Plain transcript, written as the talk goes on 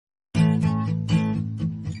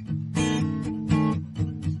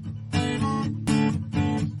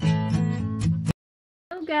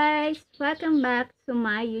Hello guys! Welcome back to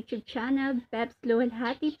my YouTube channel. VHEBZ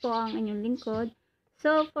Lualhati po ang inyong lingkod.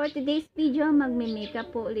 So, for today's video,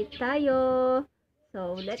 magme-makeup po ulit tayo.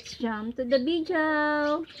 So, let's jump to the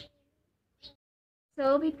video!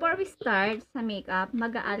 So, before we start sa makeup,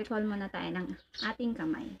 mag-a-alcohol muna tayo ng ating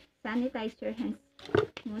kamay. Sanitize your hands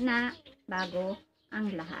muna bago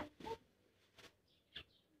ang lahat.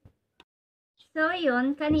 So,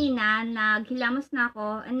 yun, kanina, naghilamos na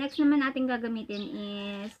ako. And next naman natin gagamitin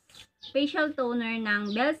is facial toner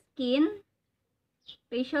ng VHEBZ Skin.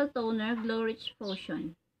 Facial toner, Glow Rich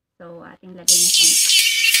Potion. So, ating lagay na sa mukha.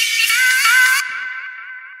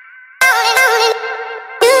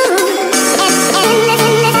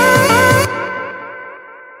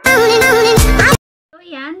 So,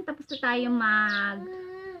 yan. Tapos na tayo mag-toner.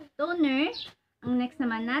 Ang next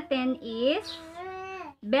naman natin is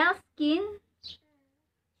VHEBZ Skin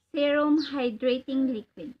Serum Hydrating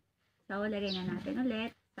Liquid. So, lagay na natin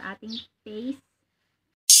ulit sa ating face.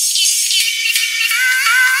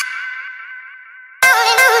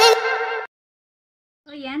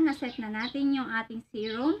 So, yan. Naset na natin yung ating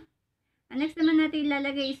serum. Ang next naman natin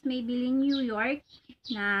ilalagay is Maybelline New York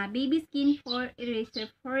na Baby Skin for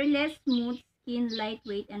Eraser for less smooth skin,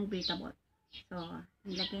 lightweight, and breathable. So,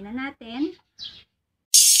 ilagay na natin.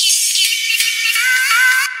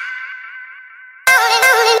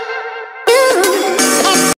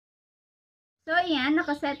 So, ayan,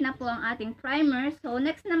 nakaset na po ang ating primer. So,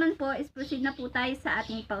 next naman po is proceed na po tayo sa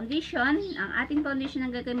ating foundation. Ang ating foundation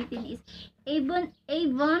na gagamitin is Avon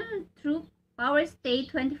True Power Stay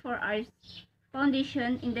 24 Hours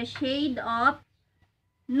Foundation in the shade of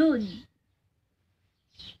Nude.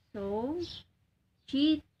 So,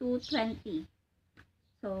 G220.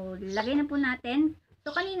 So, lagay na po natin.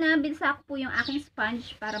 So, kanina, binasa ko po yung aking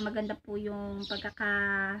sponge para maganda po yung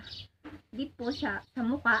pagkaka-dip po sa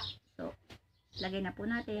mukha. So, lagay na po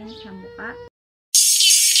natin sa mukha.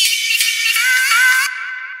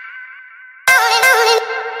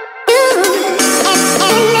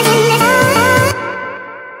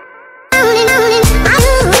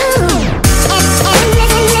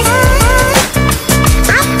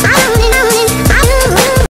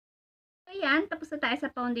 Ayan, tapos na tayo sa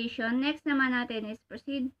foundation. Next naman natin is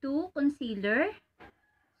proceed to concealer.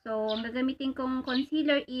 So, ang gagamitin kong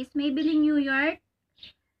concealer is Maybelline New York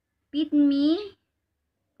Fit Me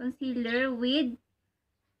Concealer with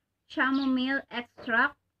Chamomile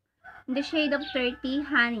Extract in the shade of 30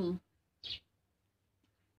 Honey.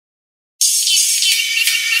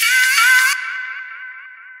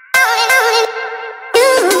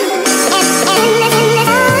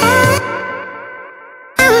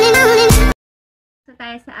 So,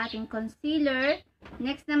 tayo sa ating concealer.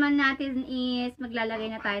 Next naman natin is maglalagay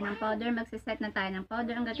na tayo ng powder. Magsiset na tayo ng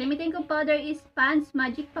powder. Ang gagamitin ko powder is Pond's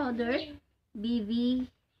Magic Powder. BB.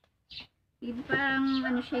 Parang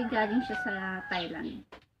ano siya, galing siya sa Thailand.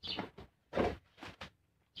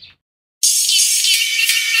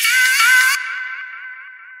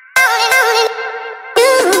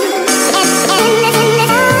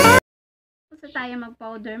 So, tayo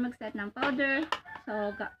mag-powder. Mag-set ng powder.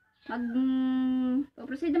 So,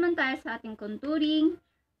 proceed naman tayo sa ating contouring.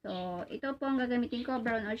 So, ito po ang gagamitin ko,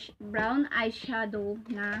 brown eyeshadow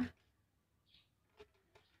na